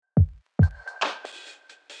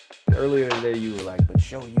earlier today you were like, but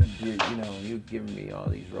show you did, you're giving me all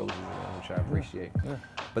these roses, which I appreciate. Yeah.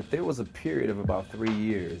 But there was a period of about 3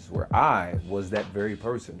 years where I was that very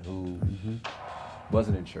person who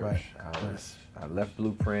wasn't in church. Right. I left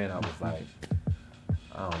Blueprint. I was like,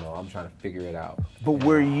 I don't know, I'm trying to figure it out. But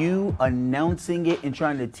were you announcing it and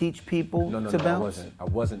trying to teach people to bounce? I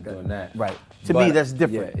wasn't doing that. Right. To me, that's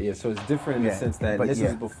different. Yeah, so it's different in the sense that this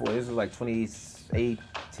was like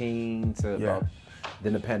 2018 to about,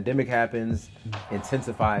 then the pandemic happens,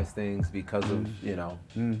 intensifies things because of,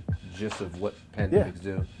 just of what pandemics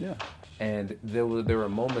do. Yeah. And there were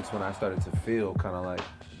moments when I started to feel kind of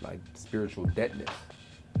like spiritual deadness.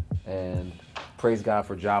 And praise God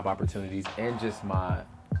for job opportunities and just my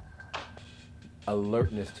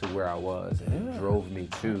alertness to where I was. And it drove me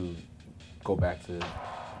to go back to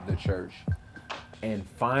the church and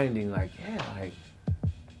finding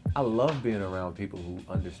I love being around people who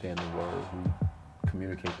understand the word, who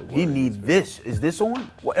communicate the word. He needs this. Is this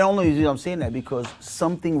on? Well, only reason I'm saying that because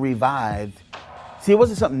something revived. See, it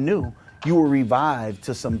wasn't something new. You were revived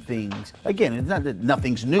to some things. Again, it's not that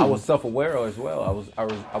nothing's new. I was self-aware as well. I was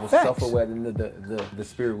Facts. self-aware that the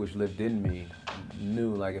spirit which lived in me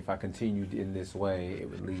knew, like, if I continued in this way, it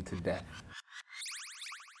would lead to death.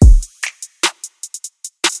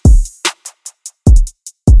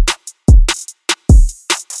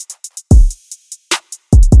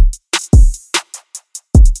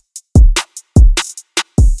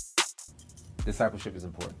 Discipleship is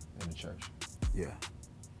important in the church. Yeah.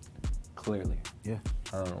 Clearly. Yeah.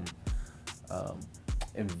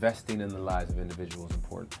 Investing in the lives of individuals is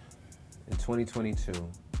important. In 2022,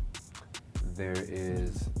 there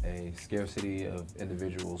is a scarcity of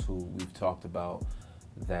individuals who we've talked about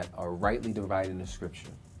that are rightly dividing the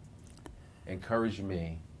scripture. Encourage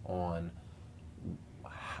me on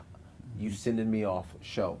you sending me off,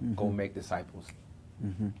 go make disciples.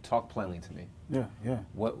 Talk plainly to me. Yeah.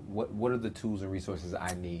 What are the tools and resources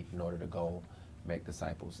I need in order to go make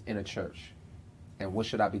disciples in a church? And what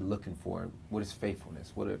should I be looking for? What is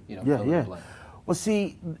faithfulness? What are, fill in the blank. Well,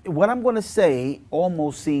 see, what I'm going to say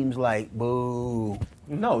almost seems like boo.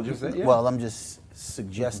 No, just say, yeah. Well, I'm just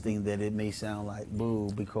suggesting that it may sound like boo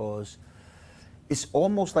because it's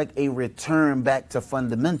almost like a return back to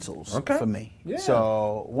fundamentals for me. Yeah.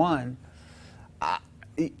 So, one,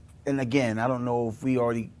 and again, I don't know if we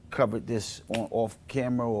already covered this off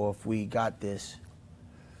camera or if we got this.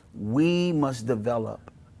 We must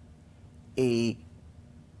develop a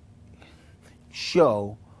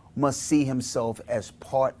show must see himself as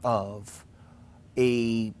part of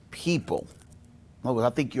a people. In other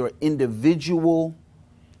words, I think your individual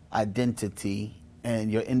identity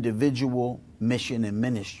and your individual mission and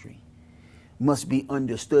ministry must be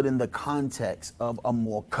understood in the context of a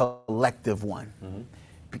more collective one.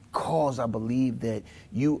 Because I believe that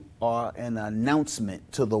you are an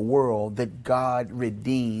announcement to the world that God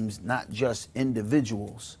redeems not just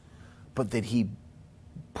individuals, but that he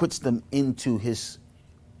puts them into his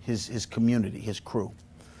community, his crew.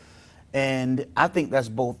 And I think that's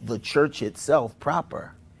both the church itself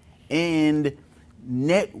proper and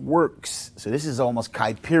networks. So this is almost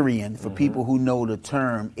Kuyperian for people who know the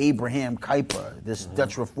term. Abraham Kuyper, this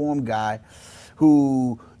Dutch Reform guy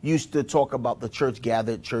who used to talk about the church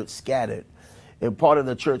gathered, church scattered. And part of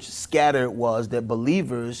the church scattered was that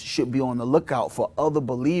believers should be on the lookout for other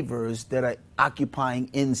believers that are occupying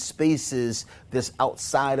in spaces that's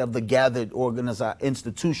outside of the gathered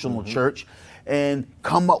institutional church and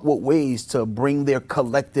come up with ways to bring their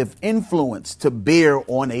collective influence to bear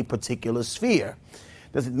on a particular sphere.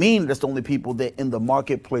 Doesn't mean that's the only people that in the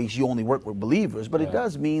marketplace you only work with believers, but it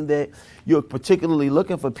does mean that you're particularly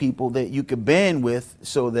looking for people that you could band with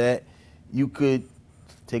so that you could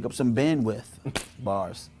take up some bandwidth.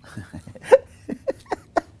 Bars.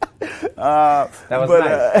 That was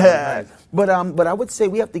nice. But I would say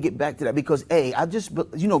we have to get back to that because I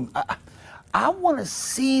want to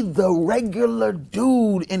see the regular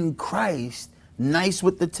dude in Christ nice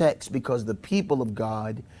with the text because the people of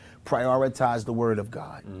God prioritize the word of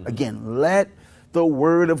God. Again, let the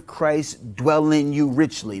word of Christ dwell in you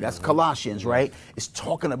richly. That's Colossians, right? It's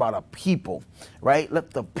talking about a people, right?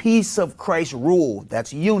 Let the peace of Christ rule.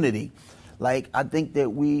 That's unity. Like, I think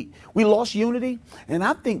that we lost unity, and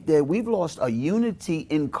I think that we've lost a unity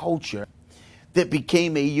in culture that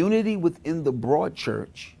became a unity within the broad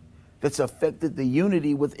church that's affected the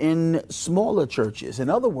unity within smaller churches. In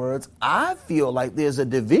other words, I feel like there's a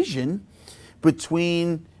division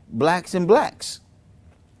between blacks and blacks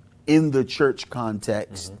in the church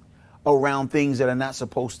context around things that are not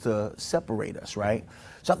supposed to separate us, right?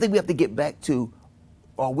 So I think we have to get back to,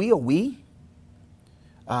 are we a we?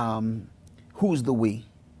 Who's the we?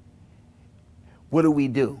 what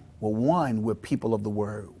do? Well, one, we're people of the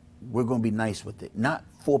word. We're going to be nice with it, not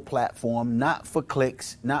for platform, not for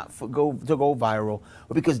clicks, not for to go viral,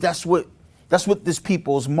 but because that's what this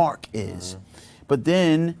people's mark is. But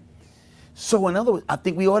then, so in other words, I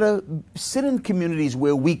think we ought to sit in communities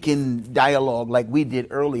where we can dialogue like we did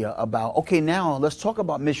earlier about, okay, now let's talk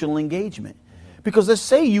about missional engagement. Because let's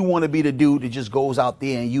say you want to be the dude that just goes out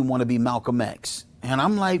there and you want to be Malcolm X. And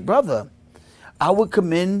I'm like, brother, I would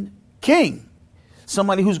commend King.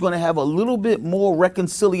 Somebody who's going to have a little bit more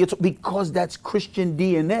reconciliatory, because that's Christian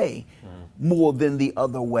DNA more than the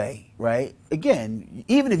other way, right? Again,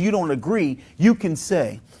 even if you don't agree, you can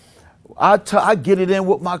say, I get it in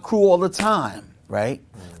with my crew all the time, right?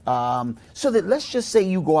 So that let's just say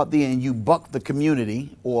you go out there and you buck the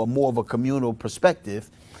community or more of a communal perspective,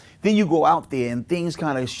 then you go out there and things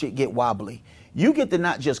kind of shit get wobbly. You get to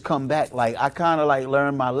not just come back like, I kind of like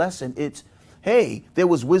learned my lesson. It's, hey, there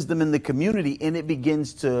was wisdom in the community, and it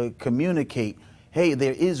begins to communicate, hey,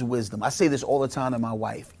 there is wisdom. I say this all the time to my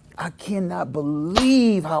wife. I cannot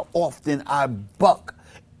believe how often I buck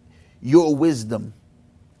your wisdom.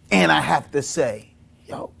 And I have to say,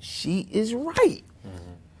 yo, she is right.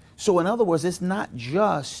 So in other words, it's not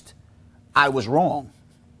just I was wrong.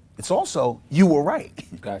 It's also you were right.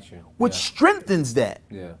 Got you. Which strengthens that.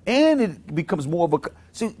 Yeah. And it becomes more of a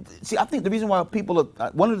see, I think the reason why people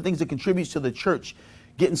are one of the things that contributes to the church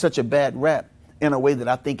getting such a bad rap in a way that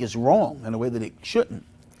I think is wrong, in a way that it shouldn't,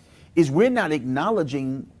 is we're not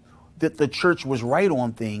acknowledging that the church was right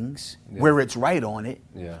on things where it's right on it,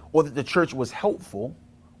 or that the church was helpful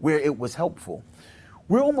where it was helpful.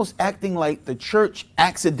 We're almost acting like the church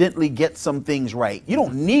accidentally gets some things right. You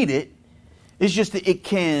don't need it. It's just that it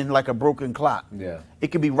can, like a broken clock. Yeah.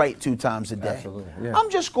 It can be right 2 times a day. Absolutely. Yeah. I'm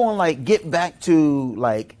just going like get back to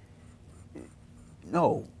like,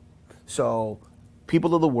 no. So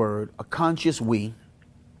people of the word, a conscious we,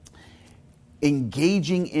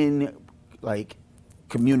 engaging in like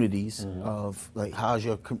communities of like how's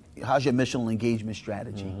your missional engagement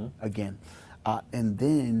strategy again. And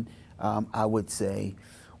then I would say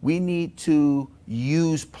we need to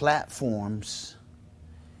use platforms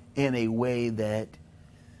in a way that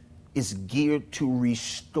is geared to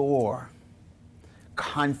restore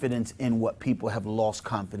confidence in what people have lost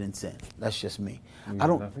confidence in. That's just me. I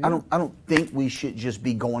don't think we should just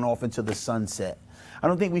be going off into the sunset. I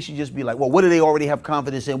don't think we should just be like, well, what do they already have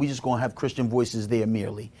confidence in? We just going to have Christian voices there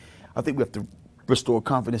merely. I think we have to restore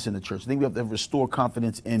confidence in the church. I think we have to restore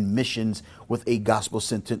confidence in missions with a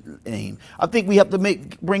gospel-centered aim. I think we have to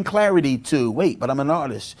bring clarity to, wait, but I'm an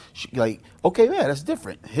artist. Like, okay, yeah, that's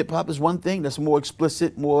different. Hip-hop is one thing. That's more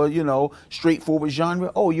explicit, more, straightforward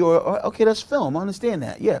genre. Oh, okay, that's film. I understand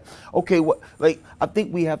that. Yeah. Okay, I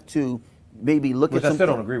think we have to maybe look Which at I still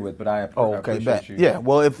don't agree with, but I appreciate you. Yeah,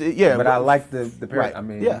 well, But I like the parent. Right. I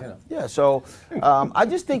mean, yeah. So I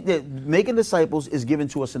just think that making disciples is given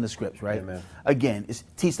to us in the scripts, right? Amen. Again, it's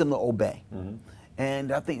teach them to obey.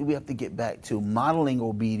 And I think we have to get back to modeling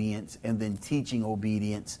obedience and then teaching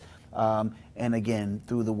obedience. And again,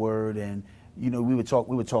 through the word. And, we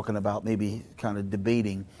were talking about maybe kind of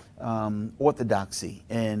debating orthodoxy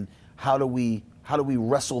and how do we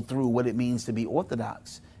wrestle through what it means to be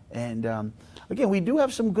orthodox. And again, we do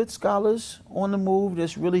have some good scholars on the move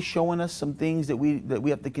that's really showing us some things that we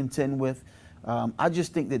have to contend with. I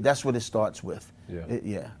just think that's what it starts with.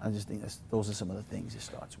 I just think those are some of the things it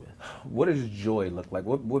starts with. What does joy look like?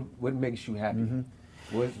 What makes you happy?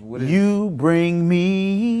 What is you bring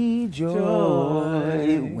me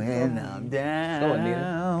joy when I'm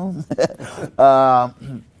down.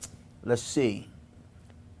 Let's see.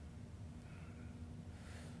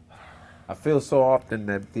 I feel so often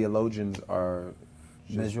that theologians are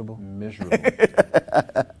miserable. You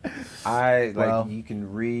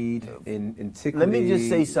can read in antiquity. Let me just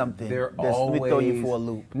say something. Let me throw you for a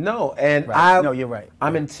loop. No, and right. No, you're right.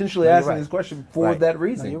 I'm intentionally asking this question for that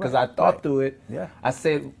reason, because I thought through it. Yeah. I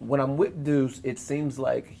said, when I'm with Duce, it seems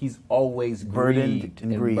like he's always burdened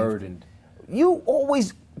and burdened. You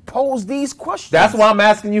always pose these questions. That's why I'm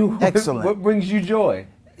asking you. Excellent. What brings you joy?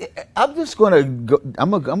 I'm just gonna go.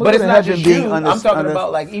 But it's not just you. I'm talking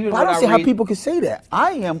about like even. I don't see how people can say that.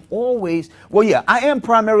 I am always. Well, yeah, I am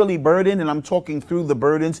primarily burdened, and I'm talking through the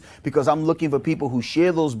burdens because I'm looking for people who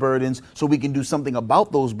share those burdens, so we can do something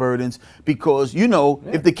about those burdens. Because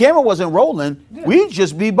if the camera wasn't rolling, we'd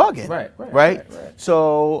just be bugging. Right.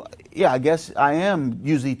 So I guess I am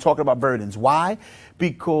usually talking about burdens. Why?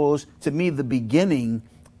 Because to me, the beginning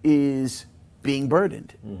is being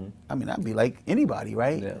burdened. I mean, I'd be like anybody,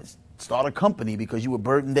 right? start a company because you were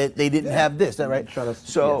burdened that they didn't have this, that right? Try to,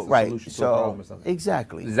 So yes, a right, solution to a problem or so something.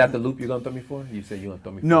 exactly. Is that the loop you're gonna throw me for? You said you're gonna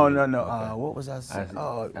throw me for No, a no, loop. no. Okay. What was I saying?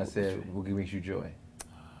 I said what brings you joy.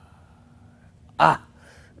 I'm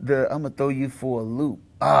gonna throw you for a loop.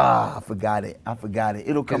 I forgot it.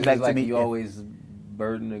 It'll come back to me. You always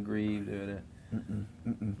burdened, aggrieved.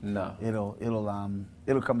 No.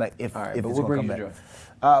 It'll come back if All right, if but it's what gonna brings come you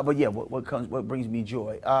back. But yeah, what brings me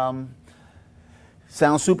joy?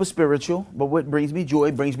 Sounds super spiritual, but what brings me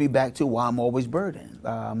joy brings me back to why I'm always burdened.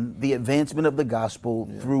 The advancement of the gospel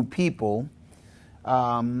through people.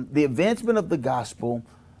 The advancement of the gospel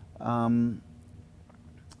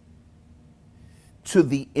to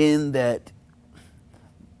the end that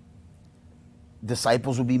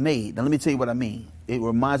disciples will be made. Now let me tell you what I mean. It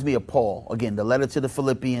reminds me of Paul. Again, the letter to the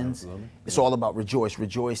Philippians. Absolutely. It's all about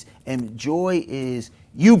rejoice. And joy is,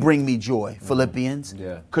 you bring me joy, Philippians,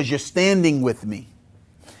 because you're standing with me.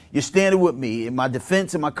 You're standing with me in my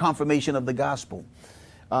defense and my confirmation of the gospel.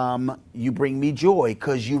 You bring me joy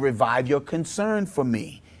because you revive your concern for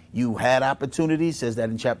me. You had opportunity, says that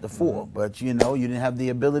in chapter 4, but you didn't have the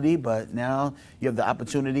ability, but now you have the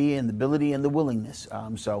opportunity and the ability and the willingness.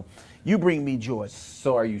 So you bring me joy.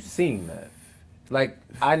 So are you seeing that? Like,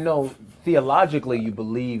 I know theologically you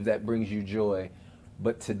believe that brings you joy,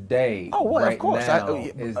 but today, right, of course, now,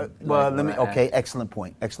 excellent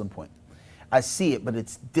point. I see it, but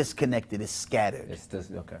it's disconnected, it's scattered.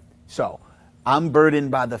 Okay. So I'm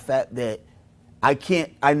burdened by the fact that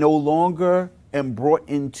I no longer am brought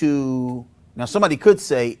into, now somebody could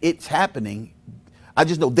say it's happening. I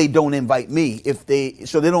just know they don't invite me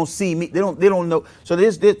so they don't see me. They don't know. So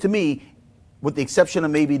there's to me, with the exception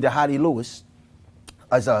of maybe Dahadi Lewis,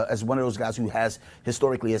 as one of those guys who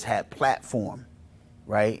historically has had platform,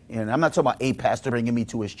 right? And I'm not talking about a pastor bringing me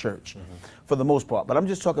to his church for the most part, but I'm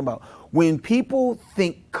just talking about when people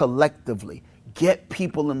think collectively, get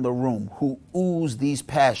people in the room who ooze these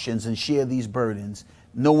passions and share these burdens.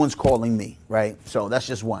 No one's calling me, right? So that's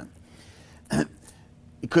just one.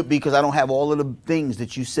 It could be because I don't have all of the things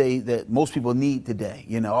that you say that most people need today.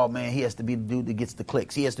 Oh man, he has to be the dude that gets the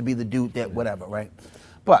clicks. He has to be the dude that whatever, right?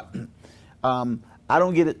 But I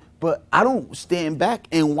don't get it. But I don't stand back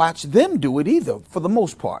and watch them do it either, for the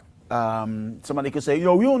most part. Somebody could say,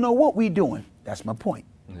 we don't know what we're doing. That's my point.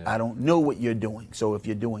 Yeah. I don't know what you're doing. So if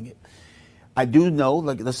you're doing it, I do know,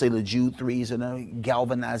 like let's say the Jude 3s and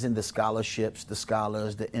galvanizing the scholarships, the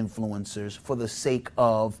scholars, the influencers for the sake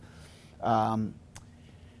of, again,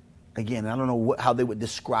 I don't know how they would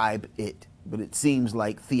describe it, but it seems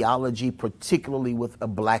like theology, particularly with a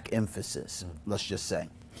black emphasis, let's just say.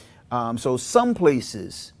 So some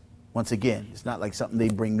places, once again, it's not like something they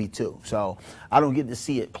bring me to. So I don't get to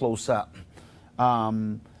see it close up.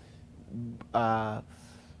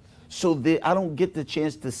 So I don't get the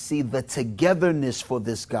chance to see the togetherness for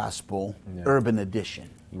this gospel, urban edition.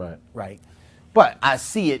 Right. But I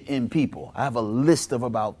see it in people. I have a list of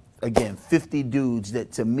about, again, 50 dudes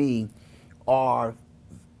that to me are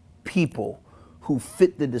people who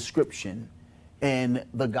fit the description, and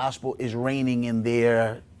the gospel is reigning in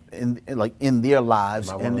their lives.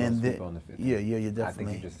 And then you're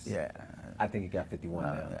definitely. I think you got 51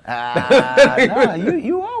 now.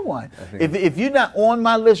 You are one. If you're not on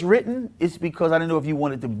my list written, it's because I didn't know if you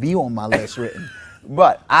wanted to be on my list written.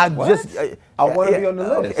 But I want to be on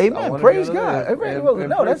the list. Amen. Praise God.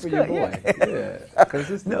 No, that's good.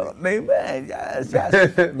 No, amen. Yes.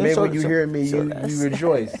 Maybe when you hear me, you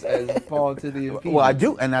rejoice as Paul to the Ephesians. Well, I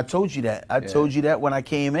do, and I told you that. I told you that when I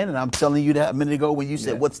came in, and I'm telling you that a minute ago when you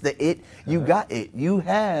said, "What's the it?" You got it. You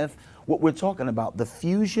have what we're talking about, the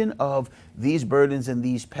fusion of these burdens and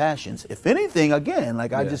these passions. If anything, again,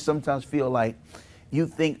 I just sometimes feel like you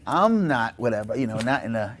think I'm not whatever, not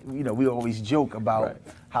in a, we always joke about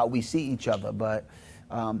how we see each other. But,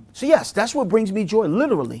 so yes, that's what brings me joy,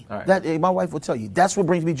 literally. Right. That my wife will tell you, that's what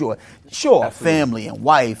brings me joy. Sure, absolutely. Family and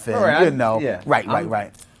wife and,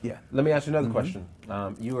 right. Yeah. Let me ask you another question.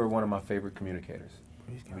 You are one of my favorite communicators.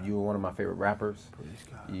 You were one of my favorite rappers. Praise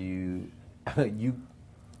God.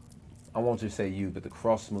 I won't just say you, but the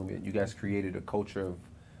cross movement, you guys created a culture of,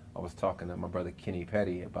 I was talking to my brother Kenny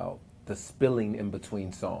Petty about the spilling in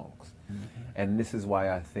between songs. And this is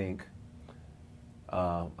why I think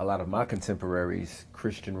a lot of my contemporaries,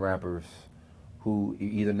 Christian rappers, who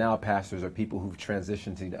either now pastors or people who've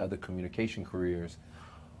transitioned to other communication careers,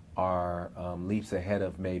 are leaps ahead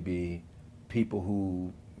of maybe people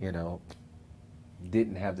who,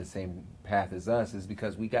 didn't have the same path as us, is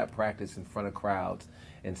because we got practice in front of crowds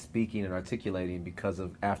and speaking and articulating, because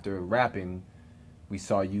of after rapping, we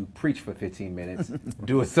saw you preach for 15 minutes,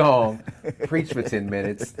 do a song, preach for 10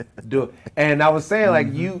 minutes, and I was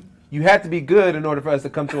saying, you had to be good in order for us to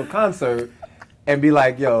come to a concert and be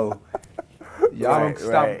like, yo, y'all don't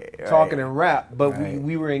stop talking and rap. But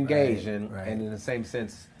we were engaged, and in the same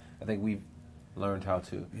sense, I think we've learned how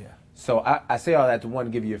to. Yeah. So I say all that to, one,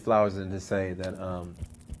 give you your flowers, and to say that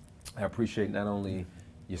I appreciate not only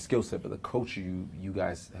your skill set, but the culture you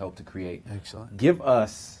guys helped to create. Excellent. Give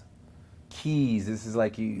us keys. This is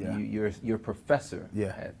like you're a professor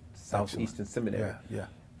at Southeastern Seminary. Yeah.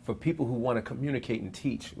 For people who want to communicate and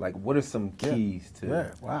teach, like, what are some keys to?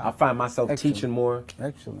 Yeah. Wow. I find myself teaching more.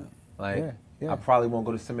 Excellent. Like, I probably won't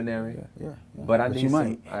go to seminary. But I need you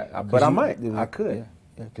some. might. But I might. I could.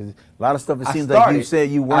 Yeah, because a lot of stuff, it seems like you said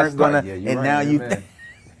you weren't gonna, and now you.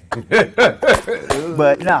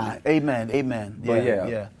 But nah, amen. But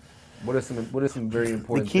What are some very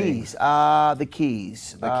important things? The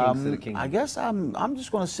keys. The keys to the kingdom. I guess I'm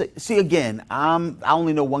just gonna say. See, again, I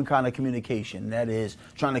only know one kind of communication. That is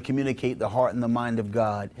trying to communicate the heart and the mind of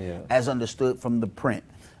God, as understood from the print.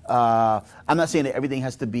 I'm not saying that everything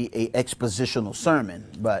has to be a expositional sermon,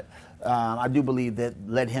 but I do believe that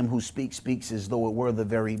let him who speaks as though it were the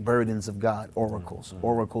very burdens of God, oracles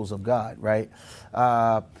of God, right?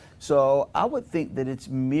 So I would think that it's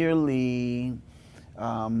merely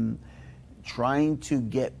trying to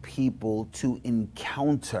get people to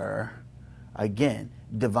encounter, again,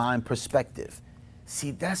 divine perspective.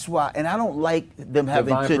 See, that's why, and I don't like them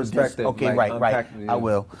having divine to perspective. Okay, like right. I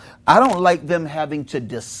will. I don't like them having to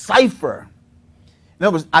decipher. In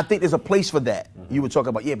other words, I think there's a place for that. You would talk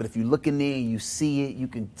about, but if you look in there, you see it, you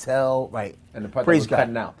can tell, right? And the part Praise that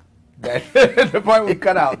we're God. cutting out. The part we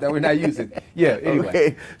cut out that we're not using. Yeah, anyway.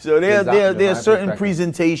 Okay. So there are certain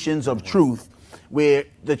presentations of truth where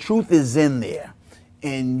the truth is in there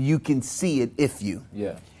and you can see it if you.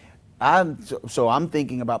 Yeah. I'm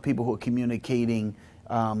thinking about people who are communicating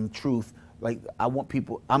truth. Like, I want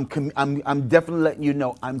people, I'm definitely letting you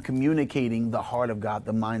know I'm communicating the heart of God,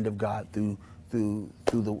 the mind of God through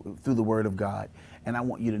the word of God. And I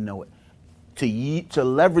want you to know it. To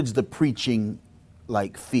leverage the preaching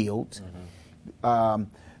like field,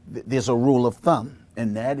 there's a rule of thumb,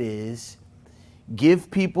 and that is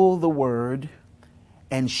give people the word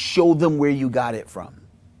and show them where you got it from.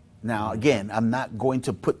 Now, again, I'm not going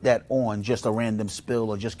to put that on just a random spill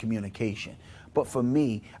or just communication. But for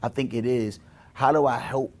me, I think it is, how do I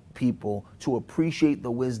help people to appreciate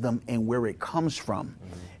the wisdom and where it comes from?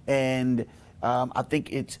 And I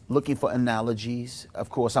think it's looking for analogies. Of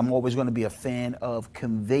course, I'm always going to be a fan of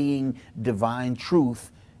conveying divine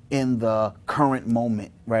truth in the current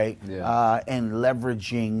moment, right? And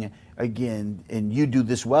leveraging, again, and you do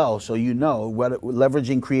this well, so you know,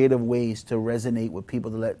 leveraging creative ways to resonate with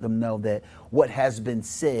people, to let them know that what has been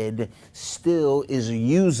said still is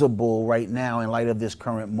usable right now in light of this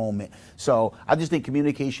current moment. So I just think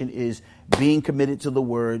communication is being committed to the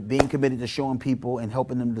word, being committed to showing people and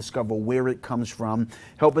helping them discover where it comes from,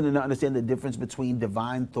 helping them to understand the difference between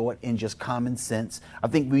divine thought and just common sense. I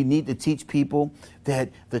think we need to teach people that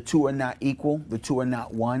the two are not equal, the two are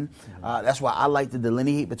not one. That's why I like to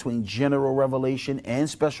delineate between general revelation and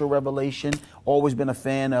special revelation. Always been a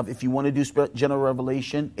fan of, if you want to do general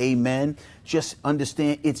revelation, amen. Just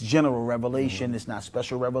understand it's general revelation, it's not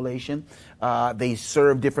special revelation. They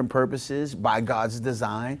serve different purposes by God's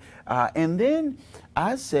design. And then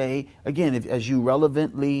I say, again, as you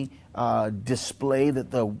relevantly display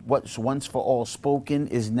that the what's once for all spoken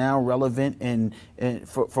is now relevant and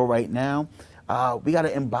for right now, we got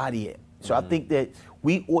to embody it. So I think that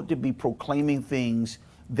we ought to be proclaiming things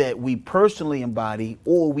that we personally embody,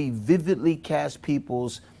 or we vividly cast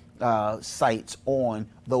people's sights on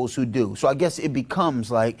those who do. So I guess it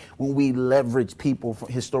becomes like when we leverage people, for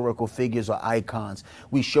historical figures or icons,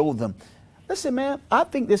 we show them, listen, man, I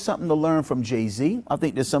think there's something to learn from Jay-Z. I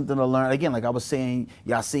think there's something to learn, again, like I was saying,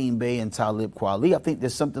 Yassine Bey and Talib Kweli. I think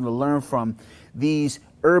there's something to learn from these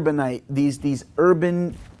urbanite, these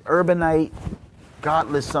urbanite,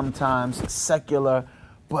 godless sometimes, secular,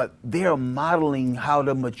 but they're modeling how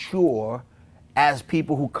to mature as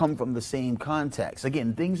people who come from the same context.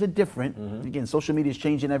 Again, things are different. Again, social media is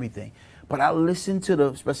changing everything. But I listen to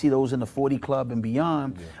especially those in the 40 Club and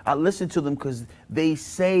beyond, I listen to them because they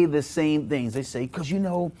say the same things. They say, because,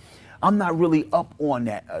 I'm not really up on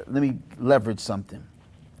that. Let me leverage something.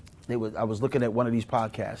 I was looking at one of these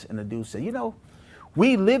podcasts, and the dude said,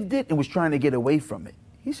 we lived it and was trying to get away from it.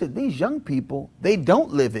 He said, these young people, they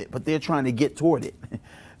don't live it, but they're trying to get toward it.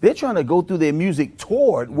 They're trying to go through their music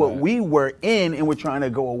toward what we were in and we're trying to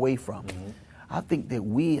go away from. I think that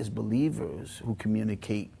we as believers who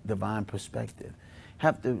communicate divine perspective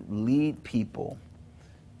have to lead people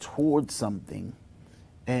towards something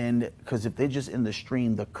And because if they're just in the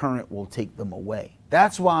stream, the current will take them away.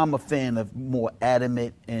 That's why I'm a fan of more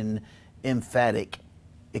adamant and emphatic,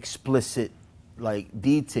 explicit, like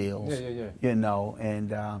details. Yeah. You know,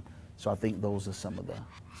 and so I think those are some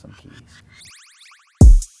keys.